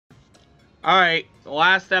Alright, the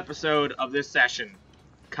last episode of this session.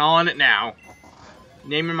 Calling it now.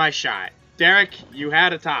 Naming my shot. Derek, you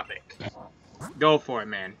had a topic. Go for it,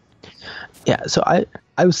 man. Yeah, so I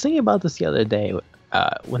was thinking about this the other day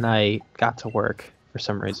when I got to work for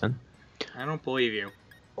some reason. I don't believe you.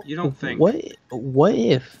 You don't think. What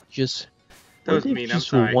if just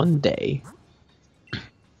one day?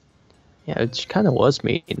 Yeah, it kind of was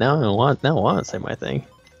me. Now I want to say my thing.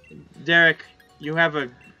 Derek, you have a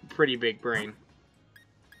pretty big brain.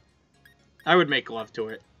 I would make love to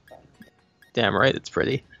it. Damn right, it's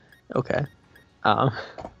pretty. Okay.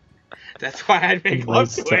 That's why I'd make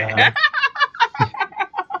love to it.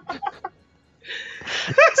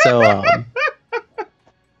 So, I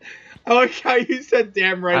like how you said,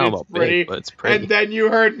 damn right, it's pretty, big, but it's pretty. And then you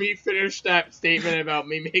heard me finish that statement about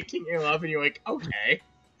me making you love, and you're like, okay.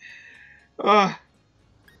 Oh,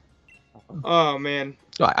 man.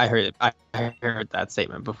 Well, I heard it. I heard that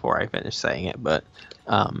statement before I finished saying it, but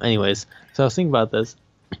anyways, so I was thinking about this.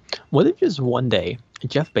 What if just one day,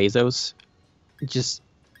 Jeff Bezos, just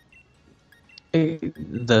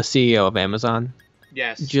the CEO of Amazon,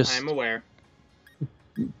 yes, I'm aware,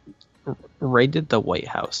 raided the White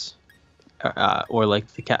House, or like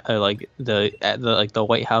the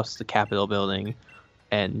White House, the Capitol building,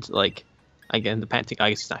 and like again the Pentagon.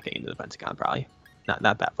 I guess he's not getting into the Pentagon, probably not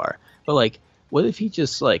that far, but like. What if he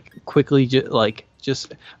just like quickly just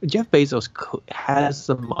Jeff Bezos has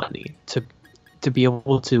the money to be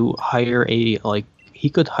able to hire he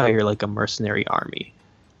could hire like a mercenary army,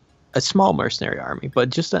 a small mercenary army,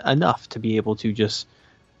 but just enough to be able to just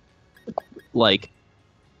like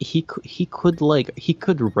he could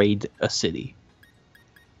raid a city.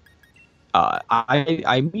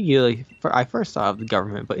 I immediately I first thought of the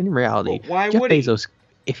government, but in reality, why Jeff would Bezos,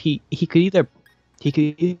 if he could either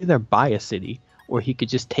buy a city or he could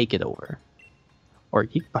just take it over. Or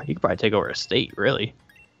he could probably take over a state, really.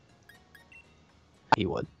 He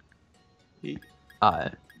would.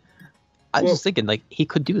 I was just thinking, like, he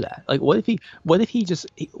could do that. Like, what if he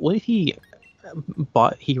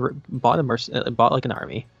bought like an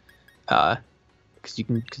army? Because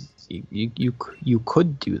you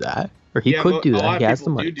could do that, or he could do that. He has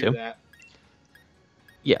the money to.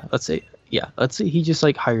 Let's say he just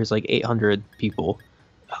like hires like 800 people,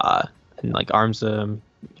 and like arms them,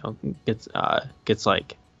 gets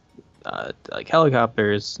like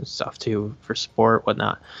helicopters and stuff too for sport,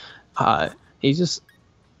 whatnot. He just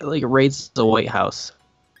like raids the White House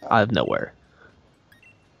out of nowhere.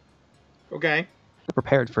 Okay.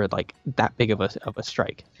 Prepared for like that big of a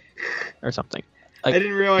strike, or something. Like, I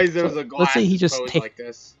didn't realize there was a glass. Let's say he just like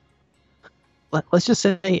this. Let's just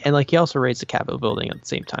say, and like he also raids the Capitol building at the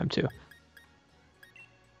same time too.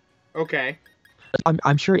 Okay.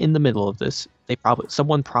 I'm sure in the middle of this,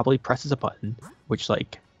 someone probably presses a button, which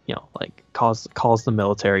like calls the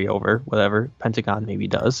military over, whatever. Pentagon maybe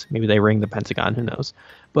does. Maybe they ring the Pentagon. Who knows?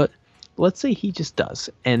 But let's say he just does,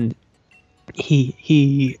 and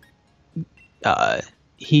he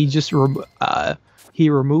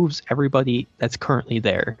removes everybody that's currently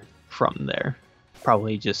there from there.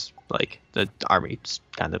 Probably just like the army just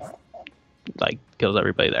kind of like kills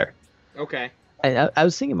everybody there. Okay. And I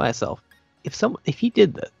was thinking to myself, if he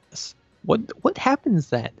did this, what happens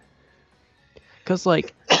then? Because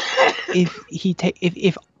like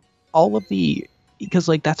if all of the, because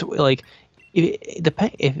like that's like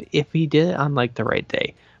if he did it on like the right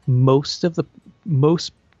day, most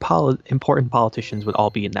important politicians would all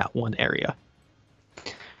be in that one area,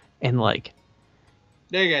 and like.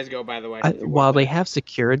 There you guys go, by the way. While they have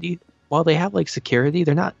security,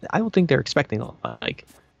 they're not. I don't think they're expecting like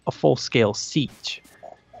a full-scale siege.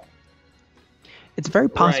 It's very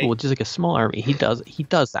possible with just like a small army. He does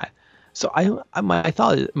that. So my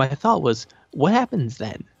thought was, what happens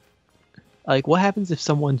then? Like, what happens if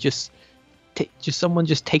someone just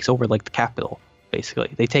takes over like the Capitol? Basically,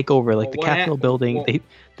 they take over like the Capitol building.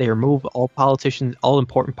 They remove all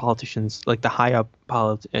important politicians, like the high up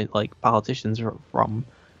politicians from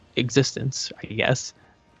existence, I guess.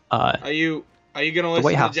 Are you gonna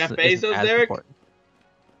listen to Jeff Bezos, Derek? Important.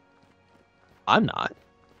 I'm not.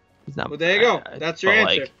 He's not. Well, there you go. That's your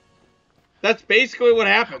answer. That's basically what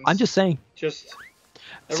happens. I'm just saying. So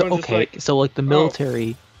like the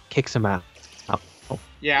military kicks him out.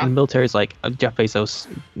 Yeah. And the military's like, Jeff Bezos,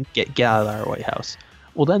 get out of our White House.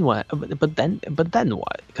 Well, then what? But then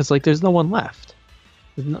what? Because like, there's no one left.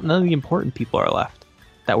 None of the important people are left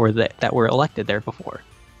that were elected there before.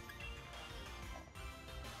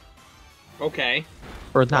 Okay.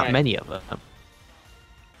 Or not many of them.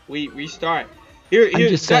 We restart. Here. I'm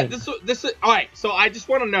just saying. This is all right. So I just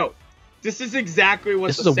want to note, this is exactly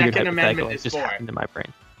what the Second Amendment is for. Just happened in my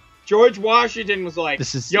brain. George Washington was like,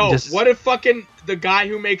 yo, this... what if fucking the guy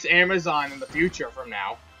who makes Amazon in the future from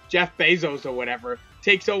now, Jeff Bezos or whatever,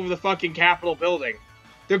 takes over the fucking Capitol building?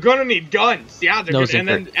 They're gonna need guns. Yeah, they're gonna, and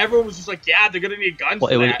then everyone was just like, yeah, they're gonna need guns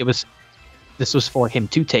for that. This was for him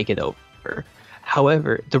to take it over.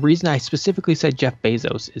 However, the reason I specifically said Jeff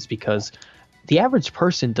Bezos is because the average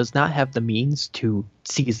person does not have the means to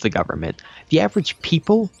seize the government. The average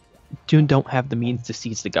people don't have the means to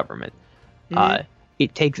seize the government. Mm-hmm.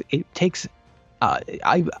 It takes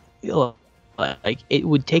like it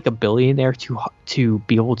would take a billionaire to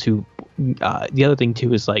be able to. The other thing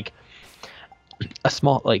too is like a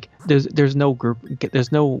small, like there's no group,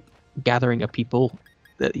 there's no gathering of people.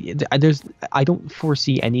 I don't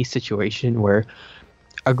foresee any situation where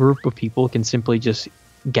a group of people can simply just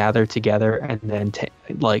gather together and then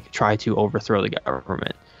like try to overthrow the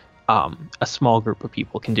government. A small group of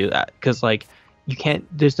people can do that because like you can't.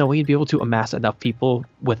 There's no way you'd be able to amass enough people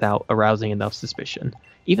without arousing enough suspicion.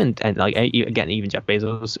 Even Jeff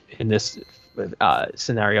Bezos in this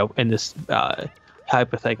scenario, in this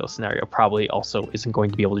hypothetical scenario, probably also isn't going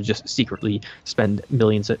to be able to just secretly spend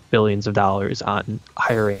billions of dollars on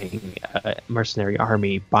hiring a mercenary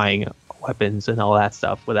army, buying weapons and all that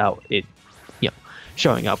stuff without it,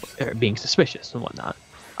 showing up or being suspicious and whatnot.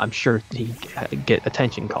 I'm sure he'd get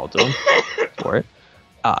attention called to him for it.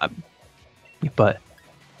 But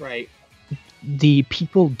right. The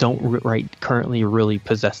people don't currently really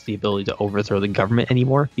possess the ability to overthrow the government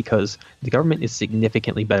anymore because the government is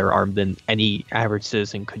significantly better armed than any average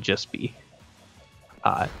citizen could just be.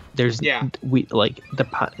 Way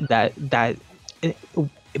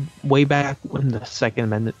back when the Second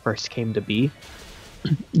Amendment first came to be,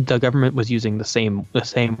 the government was using the same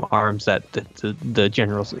arms that the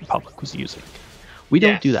general public was using. We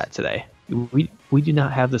don't do that today. We do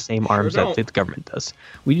not have the same arms that the government does.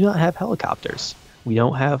 We do not have helicopters. We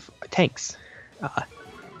don't have tanks.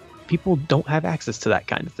 People don't have access to that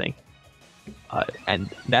kind of thing. And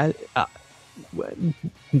that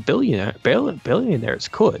billionaires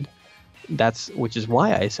could. Which is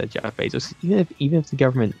why I said Jeff Bezos. Even if the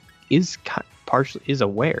government is partially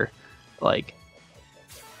aware, like,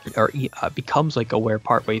 or becomes like aware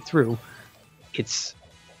partway through, it's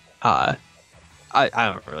I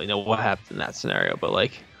don't really know what happened in that scenario, but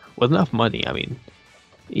like with enough money, I mean,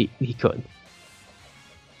 he could.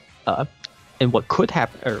 And what could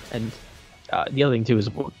happen, the other thing too is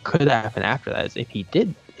what could happen after that is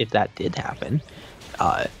if that did happen,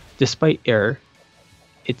 despite error,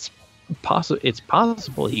 it's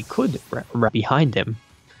possible he could rally behind him,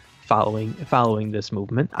 following this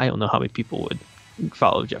movement. I don't know how many people would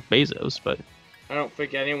follow Jeff Bezos, but I don't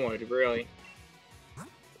think anyone would really.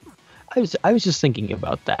 I was just thinking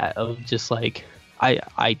about that. Of just like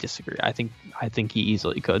I disagree. I think he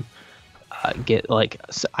easily could get like,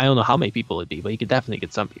 I don't know how many people it'd be, but he could definitely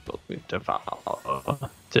get some people to follow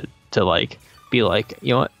to like be like,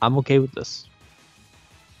 you know what, I'm okay with this.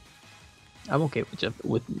 I'm okay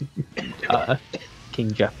with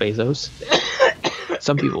King Jeff Bezos.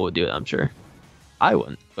 Some people would do it, I'm sure. I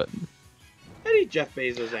wouldn't, but I think Jeff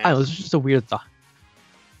Bezos. I know, it's just a weird thought.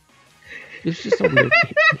 It's just a weird.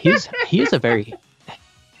 He is a very.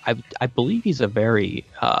 I believe he's a very.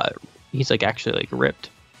 He's like actually like ripped.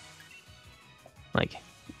 Like.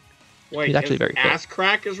 Wait, he's actually very ass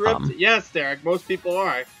crack is ripped? Yes, Derek. Most people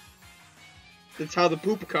are. That's how the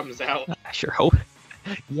poop comes out. I sure hope.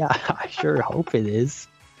 Yeah, I sure hope it is.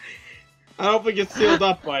 I don't think it's sealed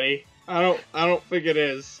up, buddy. I don't think it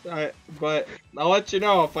is. But I'll let you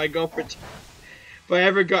know if I go for. If I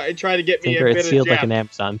ever try to get me a bit of it's sealed like an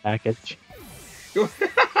Amazon package.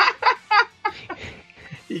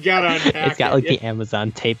 You gotta unpack it. It's got like the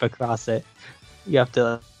Amazon tape across it. You have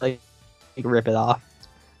to like rip it off.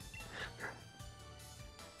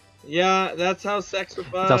 Yeah, that's how sex with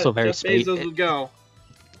it's also very Jeff Bezos would go.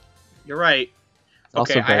 You're right. It's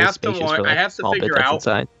okay, also very spacious for, like, I have to figure out.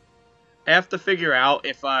 Inside. I have to figure out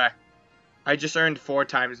if I just earned 4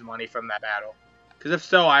 times money from that battle. Because if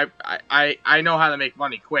so, I know how to make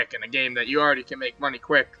money quick in a game that you already can make money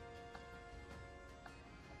quick.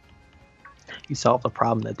 You solved a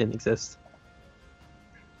problem that didn't exist.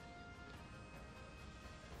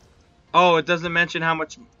 Oh, it doesn't mention how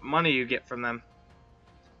much money you get from them.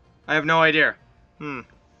 I have no idea. Let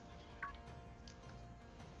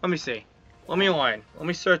me see. Let me learn. Let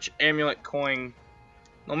me search amulet coin.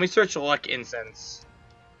 Let me search luck incense.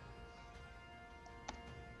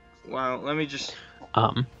 Well, let me just.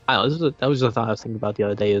 That was the thought I was thinking about the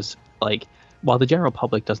other day. Is like, while the general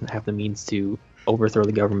public doesn't have the means to overthrow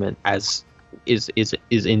the government, as is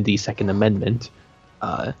in the Second Amendment,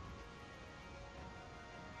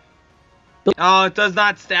 Oh, it does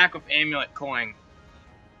not stack with amulet coin.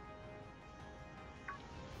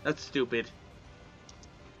 That's stupid.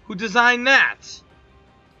 Who designed that?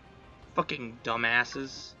 Fucking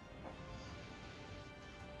dumbasses.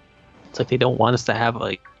 It's like they don't want us to have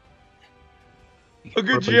like a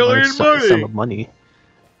gajillion sum of money.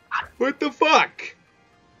 What the fuck?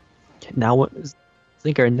 Now what?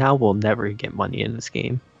 Zinker now will never get money in this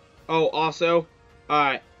game. Oh, also,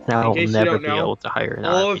 now in we'll case never you don't be know, able to hire an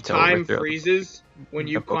all army of to time overthrow freezes when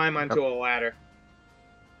you climb onto a ladder.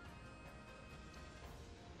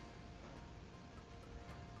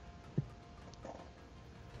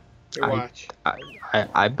 Here, watch.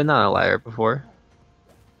 I've been on a ladder before.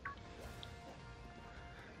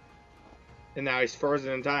 And now he's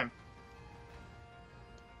frozen in time.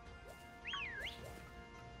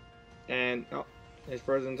 And, oh, he's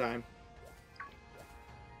frozen in time.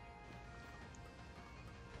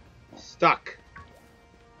 Stuck.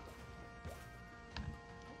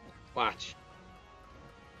 Watch.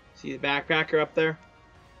 See the backpacker up there?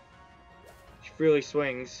 She freely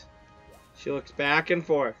swings. She looks back and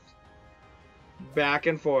forth. Back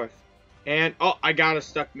and forth. And, oh, I got her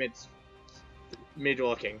stuck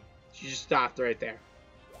mid-looking. She just stopped right there.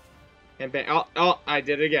 And bam. Oh, I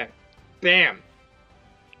did it again. Bam.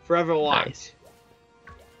 Forever locked. Nice.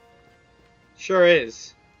 Sure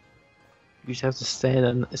is. You just have to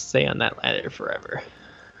stay on that ladder forever.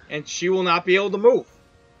 And she will not be able to move.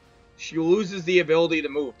 She loses the ability to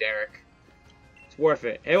move, Derek. It's worth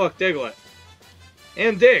it. Hey, look, Diglett.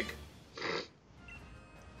 And Dig.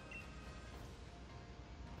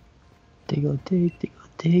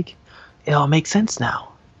 Dig. It all makes sense now.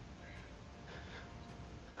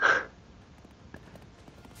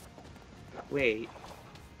 Wait.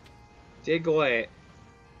 Diglett.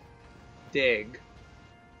 Dig.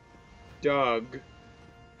 Doug.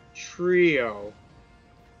 Trio.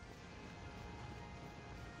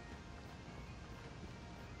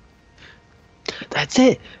 That's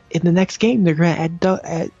it. In the next game, they're gonna add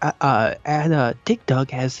Dig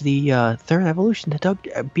Dug as the third evolution to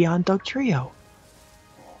Doug beyond Doug Trio.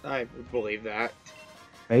 I believe that.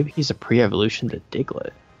 Maybe he's a pre-evolution to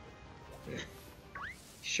Diglett.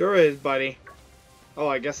 Sure is, buddy. Oh,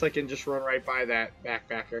 I guess I can just run right by that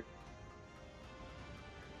backpacker.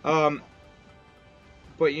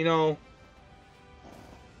 But you know,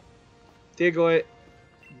 Diglett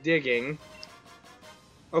digging.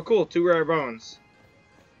 Oh, cool, 2 rare bones.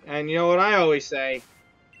 And you know what I always say?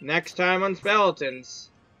 Next time on Speletons.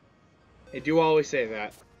 I do always say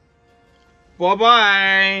that.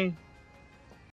 Bye-bye!